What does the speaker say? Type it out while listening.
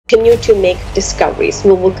continue to make discoveries.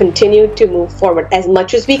 We will continue to move forward as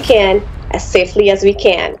much as we can, as safely as we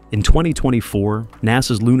can. In 2024,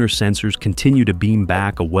 NASA's lunar sensors continue to beam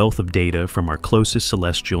back a wealth of data from our closest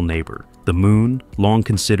celestial neighbor. The Moon, long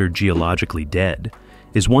considered geologically dead,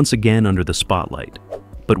 is once again under the spotlight.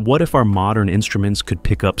 But what if our modern instruments could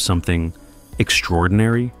pick up something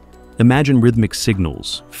extraordinary? Imagine rhythmic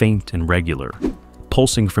signals, faint and regular,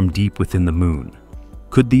 pulsing from deep within the Moon.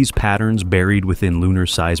 Could these patterns buried within lunar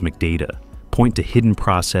seismic data point to hidden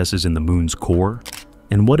processes in the Moon's core?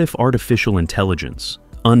 And what if artificial intelligence,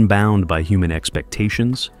 unbound by human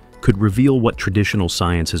expectations, could reveal what traditional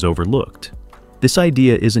science has overlooked? This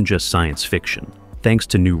idea isn't just science fiction. Thanks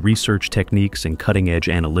to new research techniques and cutting-edge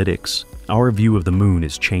analytics, our view of the Moon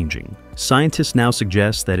is changing. Scientists now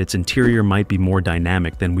suggest that its interior might be more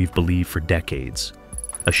dynamic than we've believed for decades.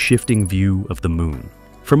 A shifting view of the Moon.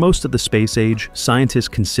 For most of the space age, scientists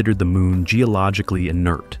considered the Moon geologically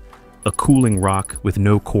inert, a cooling rock with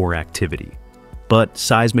no core activity. But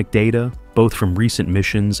seismic data, both from recent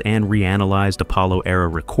missions and reanalyzed Apollo-era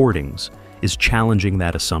recordings, is challenging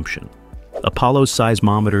that assumption. Apollo's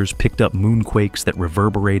seismometers picked up moonquakes that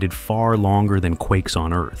reverberated far longer than quakes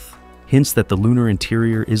on Earth, hints that the lunar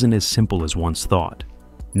interior isn't as simple as once thought.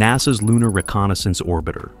 NASA's Lunar Reconnaissance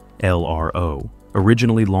Orbiter, LRO,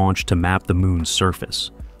 originally launched to map the Moon's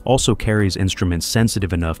surface, also carries instruments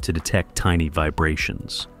sensitive enough to detect tiny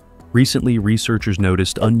vibrations. Recently, researchers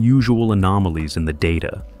noticed unusual anomalies in the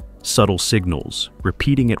data, subtle signals,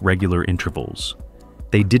 repeating at regular intervals.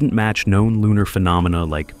 They didn't match known lunar phenomena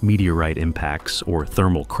like meteorite impacts or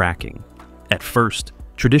thermal cracking. At first,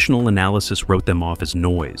 traditional analysis wrote them off as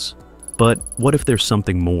noise. But what if there's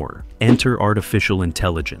something more? Enter artificial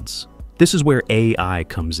intelligence. This is where AI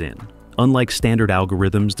comes in. Unlike standard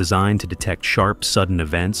algorithms designed to detect sharp, sudden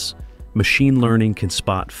events, machine learning can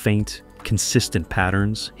spot faint, consistent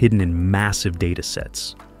patterns hidden in massive data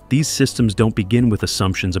sets. These systems don't begin with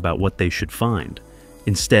assumptions about what they should find.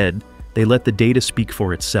 Instead, they let the data speak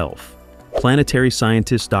for itself. Planetary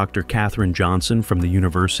scientist Dr. Katherine Johnson from the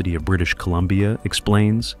University of British Columbia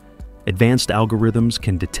explains, advanced algorithms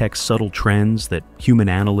can detect subtle trends that human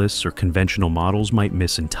analysts or conventional models might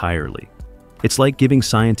miss entirely. It's like giving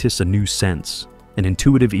scientists a new sense, an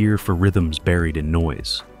intuitive ear for rhythms buried in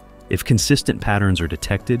noise. If consistent patterns are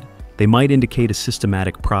detected, they might indicate a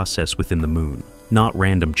systematic process within the Moon, not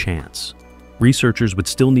random chance. Researchers would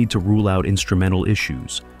still need to rule out instrumental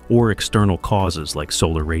issues or external causes like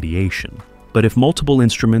solar radiation. But if multiple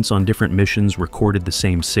instruments on different missions recorded the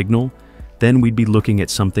same signal, then we'd be looking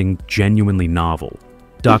at something genuinely novel.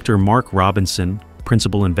 Dr. Mark Robinson,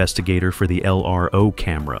 principal investigator for the LRO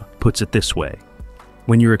camera, puts it this way.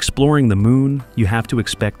 When you're exploring the Moon, you have to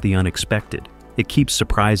expect the unexpected. It keeps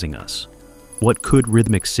surprising us. What could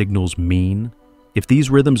rhythmic signals mean? If these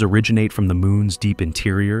rhythms originate from the Moon's deep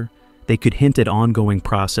interior, they could hint at ongoing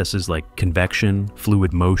processes like convection,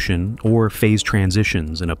 fluid motion, or phase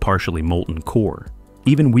transitions in a partially molten core.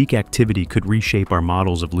 Even weak activity could reshape our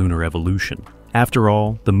models of lunar evolution. After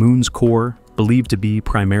all, the Moon's core, believed to be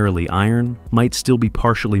primarily iron, might still be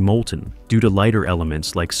partially molten due to lighter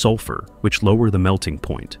elements like sulfur, which lower the melting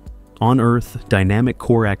point. On Earth, dynamic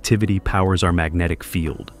core activity powers our magnetic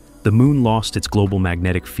field. The Moon lost its global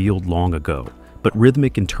magnetic field long ago, but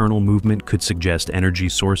rhythmic internal movement could suggest energy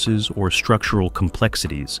sources or structural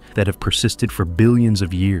complexities that have persisted for billions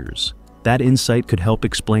of years. That insight could help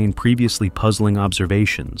explain previously puzzling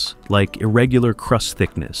observations, like irregular crust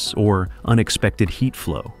thickness or unexpected heat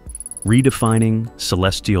flow, redefining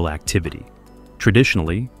celestial activity.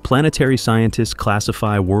 Traditionally, planetary scientists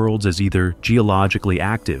classify worlds as either geologically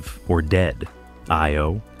active or dead.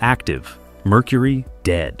 Io, active. Mercury,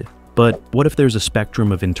 dead. But what if there's a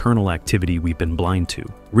spectrum of internal activity we've been blind to?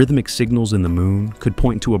 Rhythmic signals in the Moon could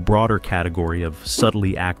point to a broader category of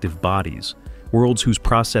subtly active bodies, worlds whose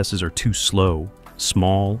processes are too slow,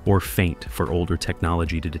 small, or faint for older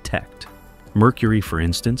technology to detect. Mercury, for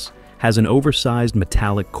instance, has an oversized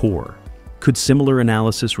metallic core. Could similar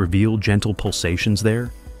analysis reveal gentle pulsations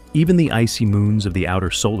there? Even the icy moons of the outer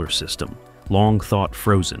solar system, long thought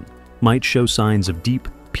frozen, might show signs of deep,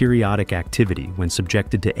 periodic activity when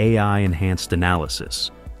subjected to AI-enhanced analysis.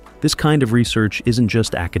 This kind of research isn't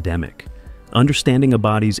just academic. Understanding a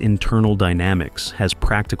body's internal dynamics has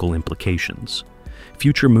practical implications.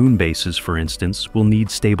 Future moon bases, for instance, will need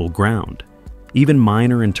stable ground. Even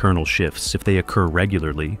minor internal shifts, if they occur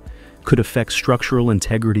regularly, could affect structural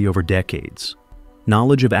integrity over decades.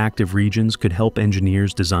 Knowledge of active regions could help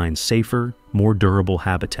engineers design safer, more durable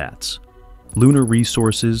habitats. Lunar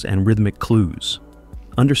resources and rhythmic clues.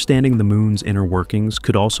 Understanding the Moon's inner workings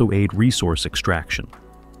could also aid resource extraction.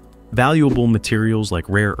 Valuable materials like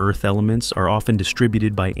rare earth elements are often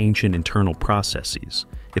distributed by ancient internal processes.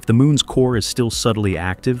 If the moon's core is still subtly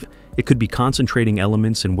active, it could be concentrating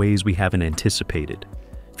elements in ways we haven't anticipated.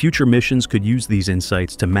 Future missions could use these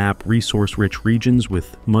insights to map resource-rich regions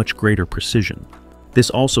with much greater precision. This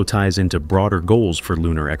also ties into broader goals for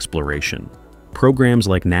lunar exploration. Programs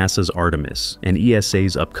like NASA's Artemis and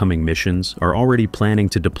ESA's upcoming missions are already planning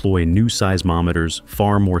to deploy new seismometers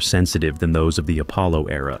far more sensitive than those of the Apollo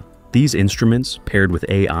era. These instruments, paired with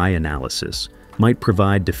AI analysis, might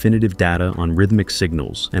provide definitive data on rhythmic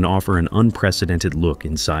signals and offer an unprecedented look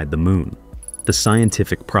inside the moon. The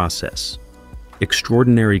scientific process.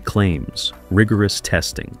 Extraordinary claims, rigorous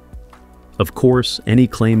testing. Of course, any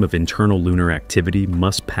claim of internal lunar activity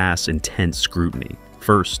must pass intense scrutiny.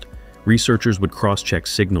 First, researchers would cross-check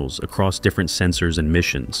signals across different sensors and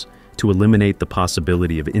missions to eliminate the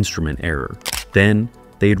possibility of instrument error. Then,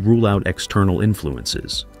 they'd rule out external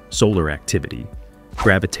influences, solar activity,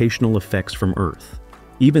 gravitational effects from Earth,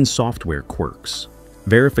 even software quirks.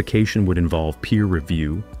 Verification would involve peer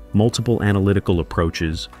review, multiple analytical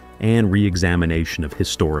approaches, and re-examination of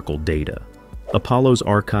historical data. Apollo's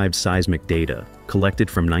archived seismic data, collected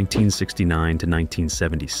from 1969 to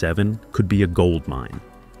 1977, could be a goldmine.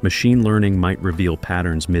 Machine learning might reveal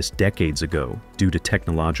patterns missed decades ago due to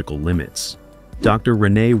technological limits. Dr.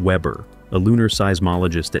 Renee Weber, a lunar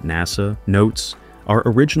seismologist at NASA, notes, "Our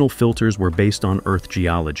original filters were based on Earth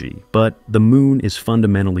geology, but the moon is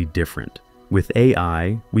fundamentally different. With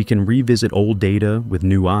AI, we can revisit old data with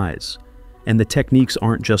new eyes. And the techniques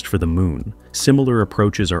aren't just for the moon. Similar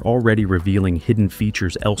approaches are already revealing hidden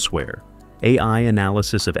features elsewhere. AI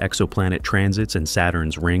analysis of exoplanet transits and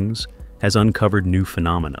Saturn's rings has uncovered new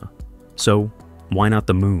phenomena. So, why not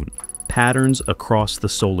the moon? Patterns across the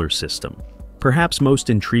solar system. Perhaps most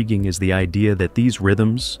intriguing is the idea that these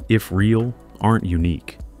rhythms, if real, aren't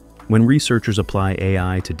unique. When researchers apply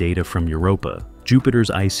AI to data from Europa,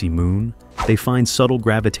 Jupiter's icy moon, they find subtle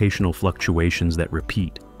gravitational fluctuations that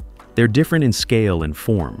repeat. They're different in scale and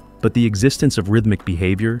form, but the existence of rhythmic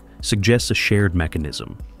behavior suggests a shared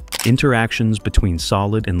mechanism. Interactions between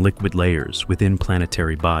solid and liquid layers within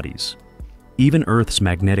planetary bodies. Even Earth's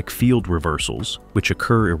magnetic field reversals, which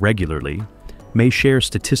occur irregularly, may share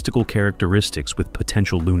statistical characteristics with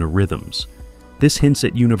potential lunar rhythms. This hints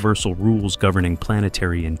at universal rules governing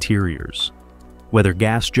planetary interiors. Whether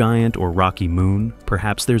gas giant or rocky moon,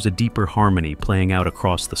 perhaps there's a deeper harmony playing out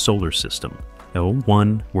across the solar system. Though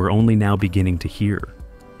one we're only now beginning to hear.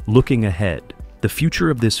 Looking ahead, the future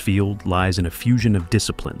of this field lies in a fusion of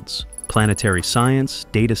disciplines: planetary science,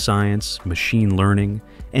 data science, machine learning,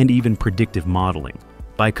 and even predictive modeling.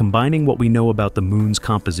 By combining what we know about the moon's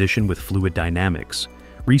composition with fluid dynamics,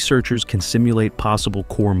 researchers can simulate possible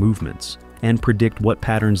core movements and predict what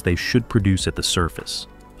patterns they should produce at the surface.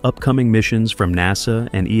 Upcoming missions from NASA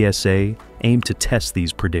and ESA aim to test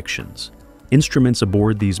these predictions. Instruments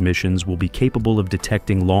aboard these missions will be capable of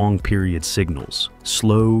detecting long-period signals,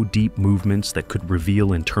 slow, deep movements that could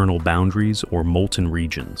reveal internal boundaries or molten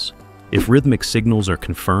regions. If rhythmic signals are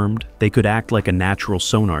confirmed, they could act like a natural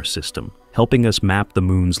sonar system, helping us map the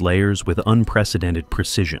moon's layers with unprecedented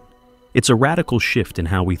precision. It's a radical shift in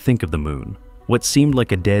how we think of the moon. What seemed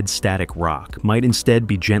like a dead, static rock might instead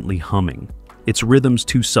be gently humming, its rhythms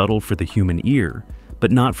too subtle for the human ear,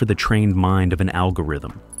 but not for the trained mind of an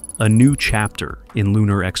algorithm. A new chapter in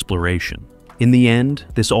lunar exploration. In the end,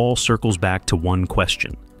 this all circles back to one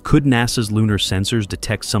question. Could NASA's lunar sensors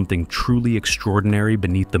detect something truly extraordinary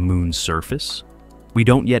beneath the moon's surface? We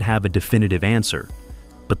don't yet have a definitive answer,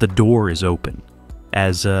 but the door is open.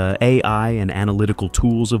 As AI and analytical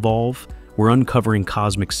tools evolve, we're uncovering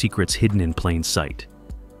cosmic secrets hidden in plain sight.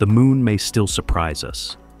 The moon may still surprise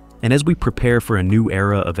us. And as we prepare for a new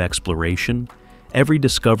era of exploration, every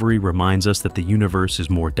discovery reminds us that the universe is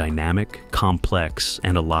more dynamic, complex,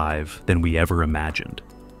 and alive than we ever imagined.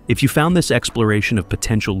 If you found this exploration of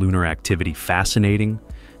potential lunar activity fascinating,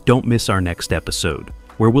 don't miss our next episode,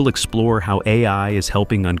 where we'll explore how AI is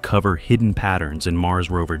helping uncover hidden patterns in Mars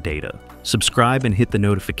rover data. Subscribe and hit the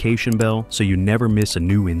notification bell so you never miss a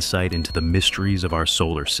new insight into the mysteries of our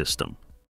solar system.